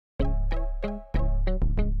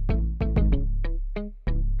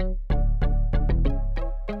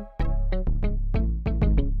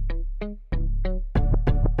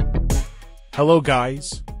Hello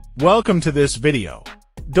guys, welcome to this video.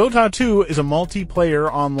 Dota 2 is a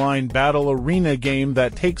multiplayer online battle arena game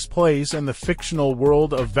that takes place in the fictional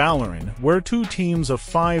world of Valorant, where two teams of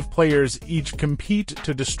 5 players each compete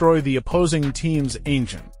to destroy the opposing team's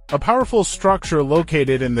engine, a powerful structure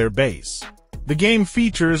located in their base. The game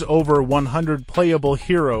features over 100 playable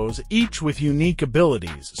heroes, each with unique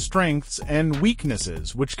abilities, strengths, and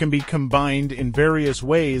weaknesses which can be combined in various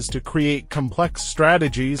ways to create complex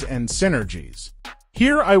strategies and synergies.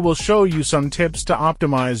 Here I will show you some tips to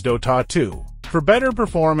optimize Dota 2 for better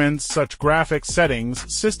performance, such graphics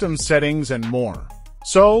settings, system settings, and more.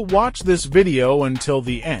 So watch this video until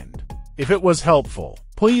the end. If it was helpful,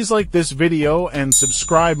 please like this video and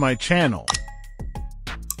subscribe my channel.